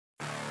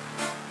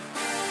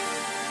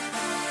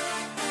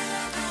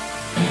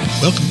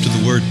Welcome to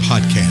the Word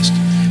Podcast.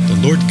 The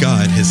Lord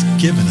God has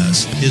given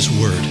us His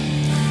Word.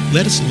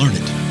 Let us learn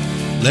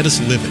it. Let us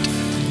live it.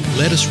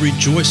 Let us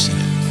rejoice in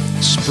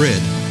it.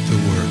 Spread the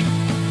Word.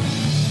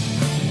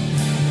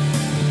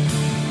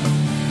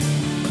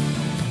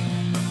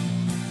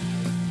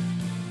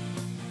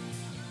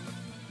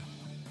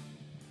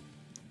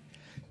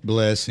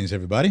 Blessings,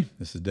 everybody.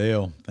 This is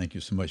Dale. Thank you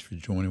so much for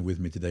joining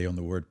with me today on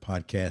the Word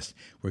Podcast.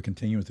 We're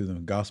continuing through the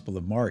Gospel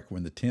of Mark. We're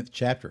in the 10th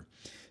chapter.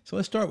 So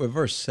let's start with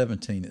verse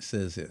 17. It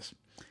says this: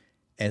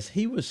 As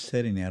he was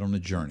setting out on a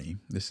journey,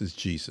 this is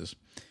Jesus,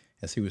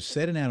 as he was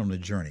setting out on a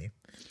journey,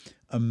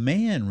 a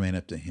man ran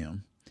up to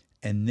him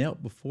and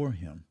knelt before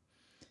him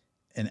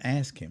and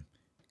asked him,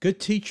 "Good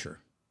teacher,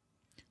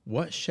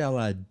 what shall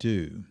I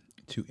do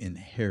to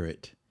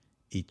inherit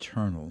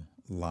eternal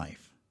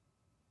life?"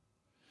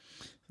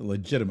 A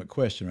legitimate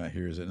question right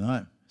here, is it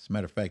not? As a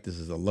matter of fact, this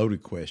is a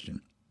loaded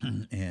question.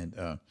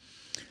 And,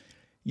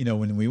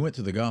 when we went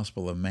to the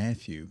Gospel of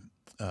Matthew,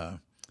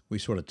 we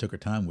sort of took our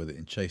time with it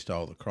and chased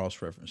all the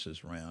cross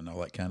references around, all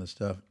that kind of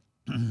stuff.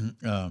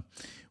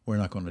 We're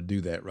not going to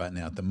do that right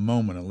now at the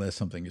moment unless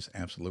something just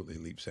absolutely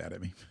leaps out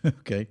at me.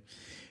 Okay.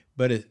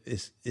 But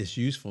it's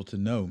useful to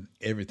know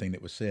everything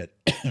that was said.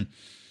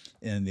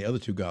 In the other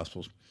two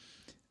Gospels,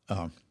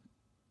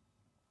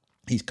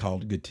 he's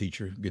called good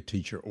teacher,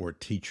 or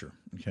teacher.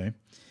 Okay.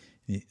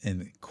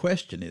 And the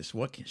question is,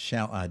 what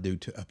shall I do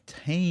to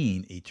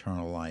obtain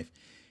eternal life?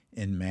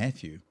 In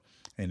Matthew,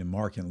 and in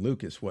Mark and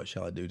Luke, it's what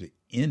shall I do to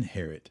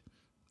inherit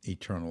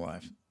eternal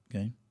life?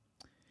 Okay.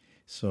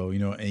 So,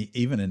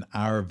 even in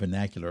our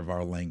vernacular of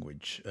our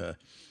language,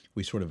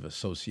 we sort of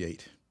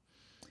associate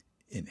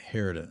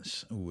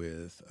inheritance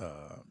with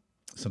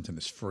something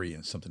that's free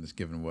and something that's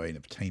given away, and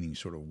obtaining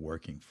sort of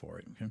working for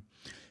it. Okay.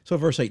 So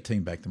verse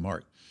 18, back to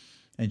Mark.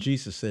 And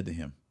Jesus said to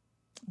him,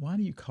 "Why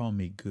do you call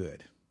me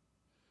good?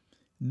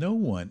 No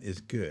one is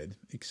good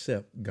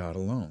except God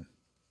alone.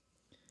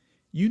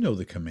 You know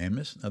the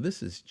commandments." Now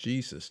this is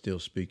Jesus still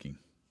speaking.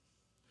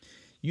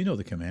 "You know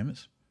the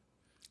commandments.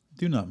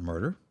 Do not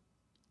murder.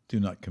 Do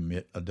not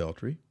commit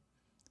adultery.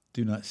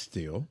 Do not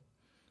steal.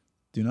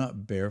 Do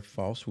not bear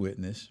false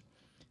witness.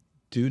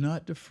 Do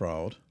not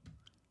defraud.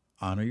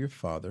 Honor your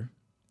father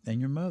and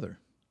your mother."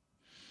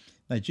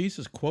 Now,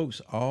 Jesus quotes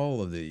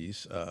all of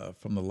these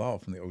from the law,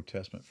 from the Old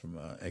Testament, from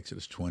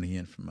Exodus 20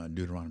 and from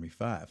Deuteronomy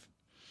 5.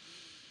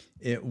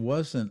 It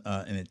wasn't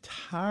an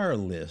entire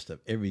list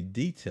of every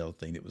detailed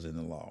thing that was in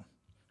the law,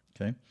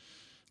 okay?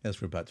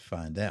 As we're about to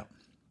find out.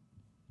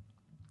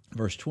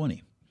 Verse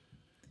 20,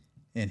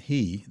 and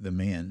he, the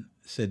man,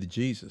 said to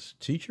Jesus,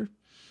 "Teacher,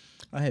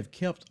 I have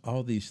kept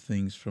all these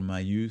things from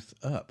my youth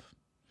up."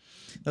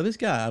 Now, this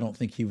guy, I don't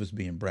think he was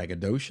being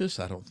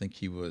braggadocious. I don't think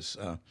he was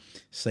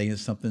saying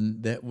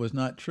something that was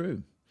not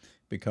true,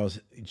 because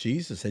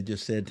Jesus had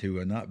just said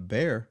to not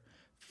bear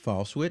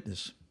false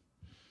witness.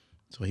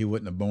 So he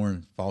wouldn't have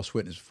borne false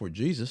witness before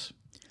Jesus.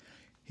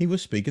 He was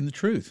speaking the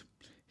truth.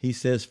 He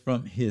says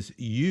from his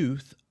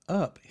youth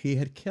up, he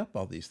had kept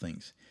all these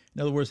things. In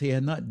other words, he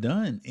had not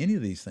done any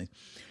of these things.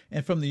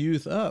 And from the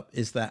youth up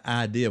is the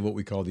idea of what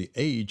we call the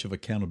age of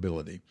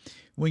accountability.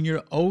 When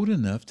you're old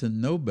enough to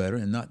know better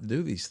and not to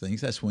do these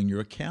things, that's when you're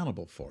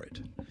accountable for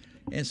it.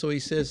 And so he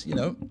says,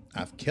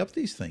 I've kept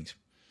these things.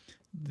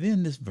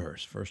 Then this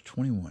verse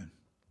 21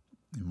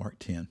 in Mark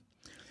 10,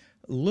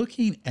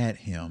 looking at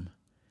him,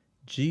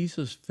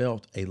 Jesus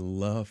felt a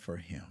love for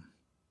him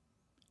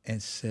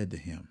and said to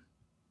him.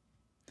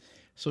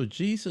 So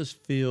Jesus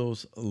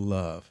feels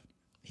love.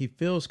 He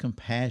feels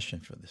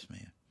compassion for this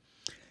man.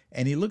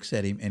 And he looks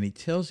at him and he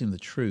tells him the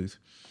truth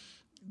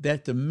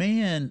that the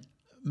man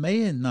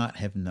may not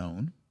have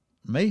known,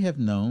 may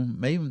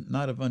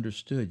not have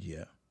understood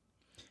yet.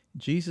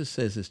 Jesus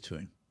says this to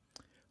him: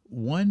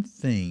 "One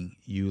thing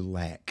you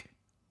lack."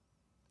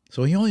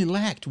 So he only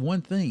lacked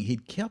one thing.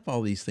 He'd kept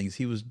all these things.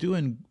 He was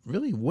doing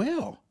really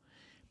well.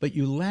 But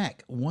you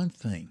lack one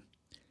thing.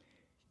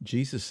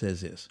 Jesus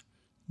says this: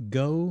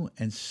 "Go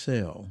and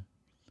sell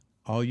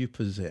all you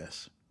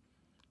possess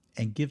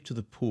and give to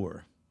the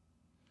poor,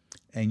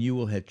 and you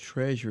will have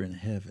treasure in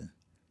heaven,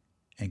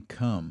 and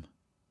come,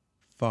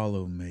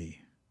 follow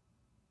me."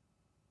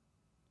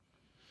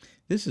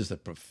 This is a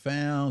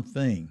profound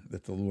thing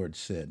that the Lord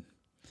said.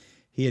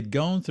 He had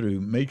gone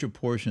through major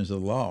portions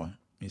of the law.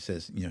 He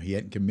says, he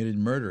hadn't committed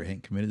murder, he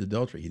hadn't committed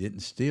adultery, he didn't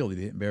steal, he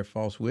didn't bear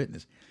false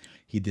witness,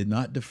 he did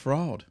not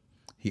defraud,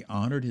 he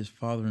honored his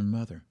father and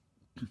mother.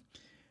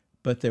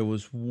 But there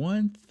was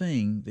one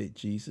thing that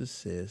Jesus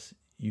says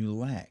you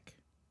lack.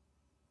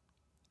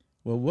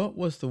 Well, what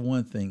was the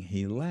one thing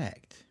he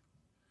lacked?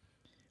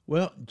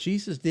 Well,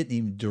 Jesus didn't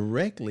even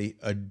directly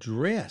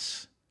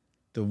address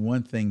the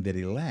one thing that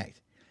he lacked.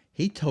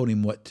 He told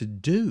him what to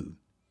do.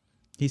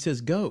 He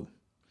says, Go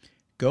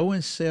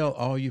and sell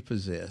all you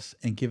possess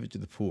and give it to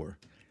the poor,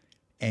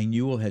 and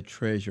you will have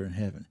treasure in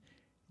heaven."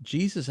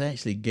 Jesus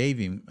actually gave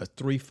him a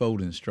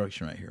threefold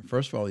instruction right here.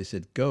 First of all, he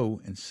said, go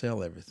and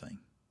sell everything.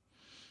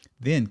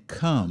 Then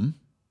come,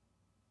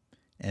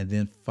 and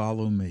then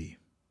follow me.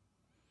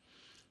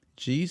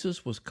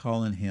 Jesus was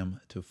calling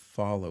him to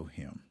follow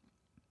him.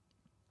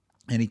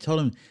 And he told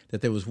him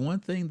that there was one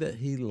thing that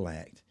he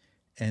lacked,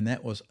 and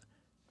that was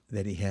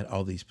that he had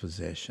all these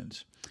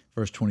possessions.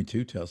 Verse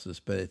 22 tells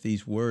us, but at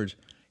these words,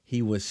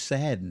 he was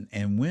saddened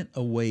and went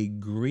away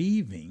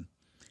grieving,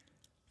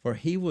 for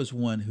he was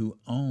one who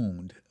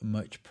owned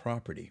much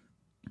property.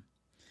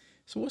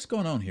 So what's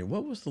going on here?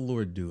 What was the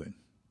Lord doing?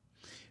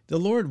 The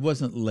Lord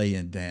wasn't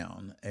laying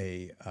down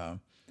a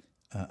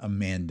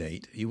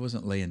mandate. He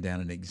wasn't laying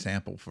down an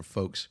example for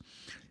folks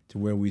to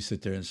where we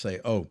sit there and say,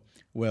 oh,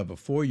 well,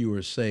 before you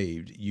are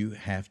saved, you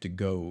have to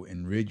go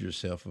and rid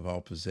yourself of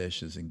all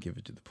possessions and give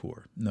it to the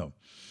poor. No.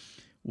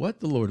 What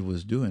the Lord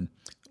was doing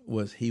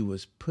was he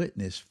was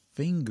putting his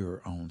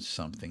finger on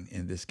something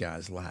in this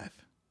guy's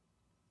life.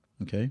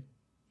 Okay?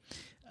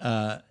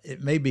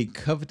 It may be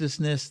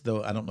covetousness,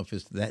 though I don't know if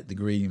it's to that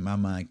degree. In my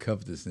mind,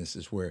 covetousness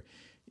is where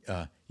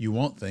you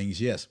want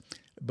things, yes,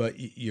 but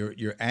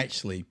you're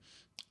actually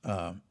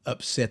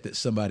upset that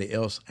somebody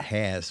else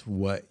has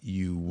what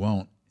you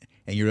want,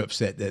 and you're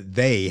upset that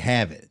they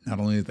have it. Not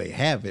only that they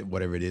have it,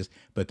 whatever it is,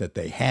 but that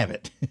they have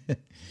it.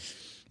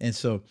 And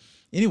so,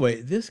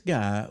 anyway, this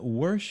guy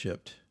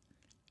worshiped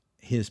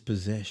his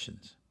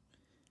possessions.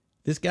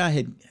 This guy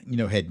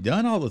had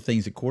done all the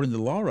things according to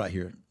the law right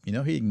here.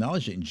 He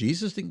acknowledged it, and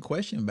Jesus didn't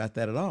question him about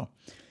that at all.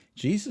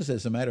 Jesus,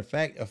 as a matter of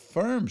fact,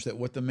 affirms that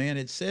what the man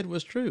had said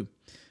was true,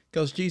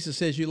 because Jesus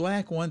says you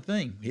lack one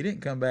thing. He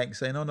didn't come back and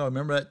say, no,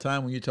 remember that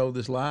time when you told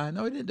this lie?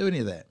 No, he didn't do any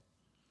of that.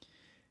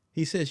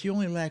 He says you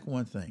only lack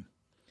one thing.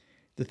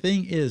 The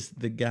thing is,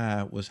 the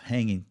guy was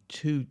hanging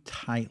too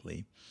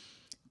tightly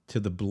to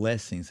the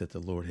blessings that the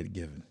Lord had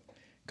given,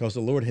 because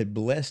the Lord had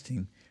blessed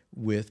him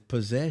with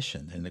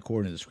possession. And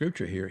according to the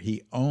scripture here,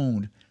 he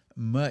owned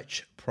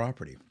much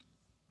property.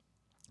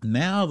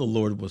 Now the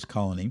Lord was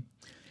calling him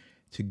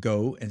to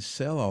go and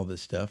sell all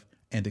this stuff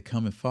and to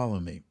come and follow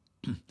me.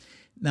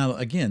 Now,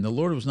 again, the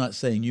Lord was not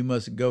saying you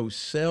must go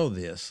sell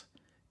this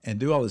and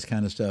do all this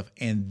kind of stuff,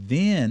 and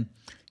then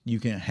you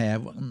can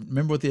have,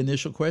 remember what the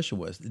initial question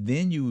was,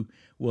 then you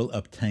will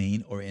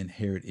obtain or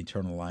inherit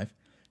eternal life.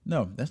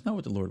 No, that's not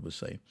what the Lord was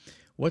saying.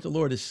 What the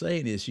Lord is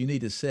saying is you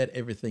need to set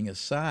everything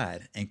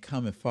aside and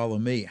come and follow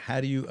me.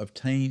 How do you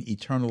obtain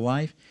eternal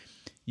life?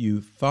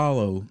 You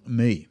follow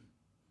me.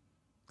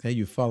 Okay,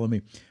 you follow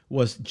me.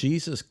 Was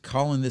Jesus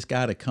calling this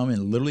guy to come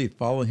and literally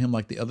follow him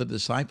like the other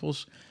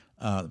disciples?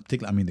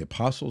 Particularly, the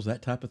apostles,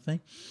 that type of thing?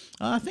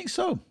 I think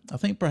so. I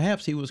think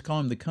perhaps he was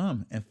calling him to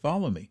come and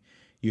follow me.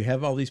 You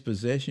have all these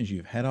possessions,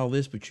 you've had all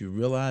this, but you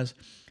realize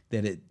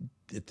that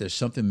there's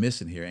something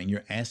missing here, and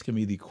you're asking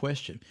me the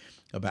question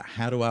about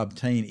how do I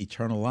obtain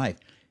eternal life.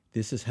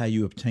 This is how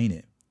you obtain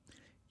it.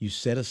 You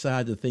set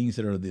aside the things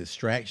that are the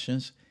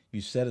distractions. You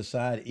set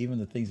aside even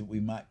the things that we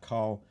might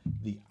call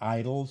the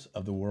idols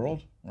of the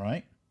world,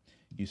 right?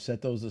 You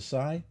set those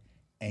aside,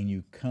 and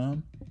you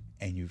come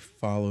and you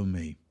follow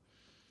me.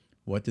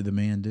 What did the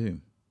man do?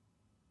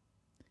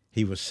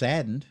 He was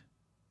saddened,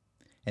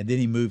 and then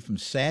he moved from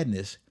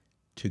sadness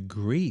to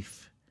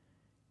grief,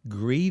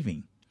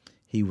 grieving.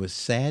 He was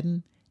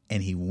saddened,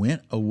 and he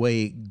went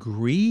away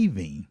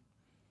grieving.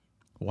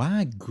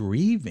 Why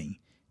grieving?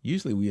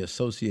 Usually we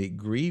associate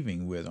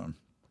grieving with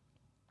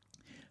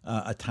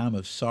a time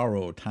of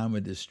sorrow, a time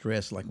of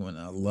distress, like when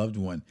a loved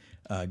one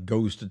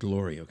goes to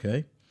glory,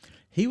 okay?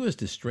 He was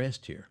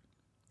distressed here.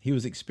 He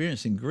was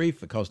experiencing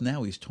grief because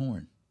now he's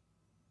torn.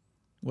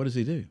 What does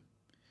he do?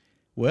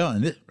 Well,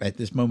 at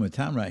this moment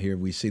in time right here,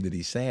 we see that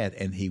he's sad,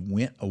 and he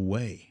went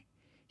away.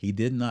 He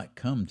did not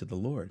come to the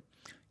Lord.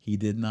 He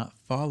did not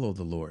follow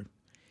the Lord.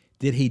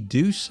 Did he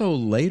do so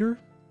later?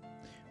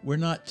 We're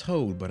not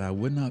told, but I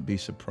would not be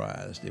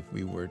surprised if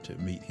we were to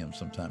meet him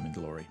sometime in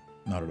glory.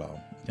 Not at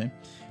all, okay?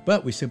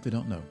 But we simply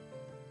don't know.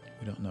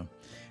 We don't know.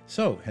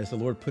 So, has the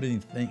Lord put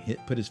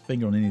his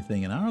finger on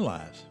anything in our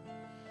lives?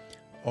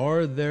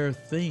 Are there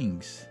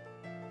things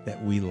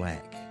that we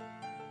lack?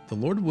 The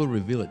Lord will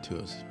reveal it to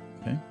us,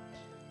 okay?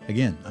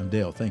 Again, I'm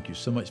Dale. Thank you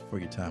so much for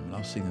your time, and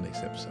I'll see you in the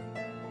next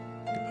episode.